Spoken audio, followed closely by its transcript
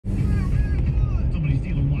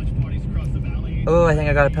Oh, I think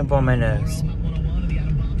I got a pimple on my nose.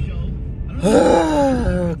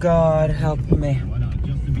 Oh, God, help me.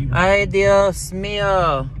 Ay, Dios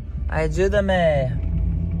mío. Ayúdame.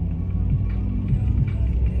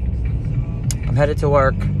 I'm headed to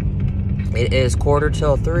work. It is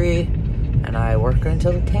 3:45, and I work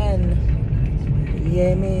until 10.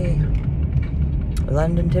 Yay me.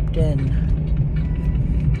 London Tipton.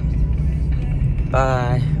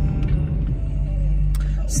 Bye.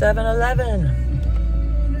 7-Eleven.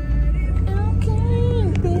 I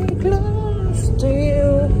can't be close to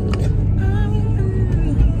you.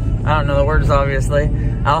 I don't know the words, obviously.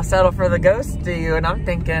 I'll settle for the ghost to you, and I'm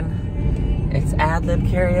thinking it's ad-lib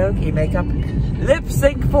karaoke. Make up lip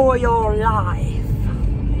sync for your life.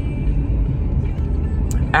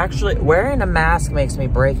 Actually, wearing a mask makes me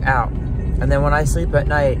break out. And then when I sleep at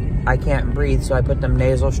night, I can't breathe, so I put them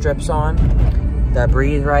nasal strips on that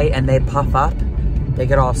breathe right, and they puff up. They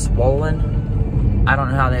get all swollen. I don't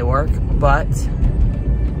know how they work, but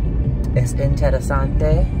it's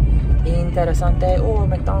interesante. Interesante. Oh,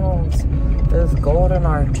 McDonald's. Those golden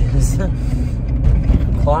arches.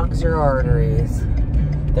 Clogs your arteries.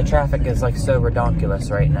 The traffic is like so redonkulous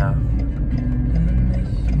right now.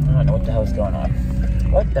 I don't know what the hell's going on.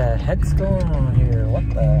 What the heck's going on here? What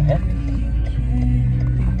the heck?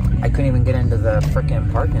 I couldn't even get into the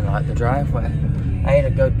freaking parking lot, the driveway. I had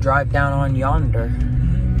to go drive down on yonder.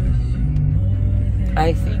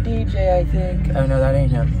 I see DJ, I think. Oh no, that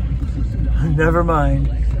ain't him. Never mind.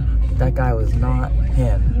 That guy was not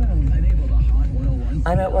him.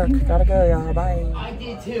 I'm at work. Gotta go, y'all. Bye. I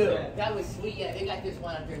did too. That was sweet. Yeah, they got this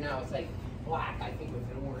one up there now. It's like black, I think, with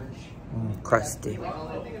an orange. Crusty.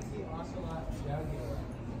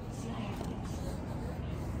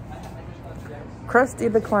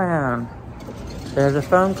 Krusty the Clown. There's a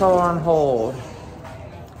phone call on hold.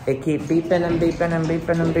 It keeps beeping and beeping and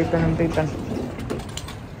beeping and beeping and beeping.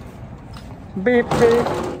 Beep, beep.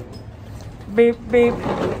 Beep, beep.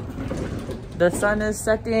 The sun is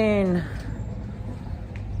setting.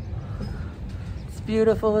 It's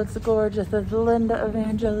beautiful. It's gorgeous. It's Linda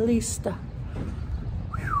Evangelista.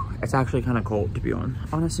 Whew. It's actually kind of cold, to be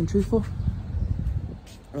honest and truthful.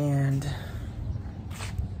 And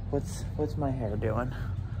what's my hair doing?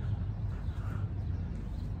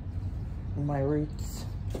 My roots.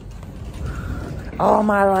 All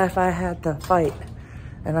my life I had to fight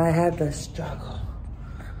and I had to struggle.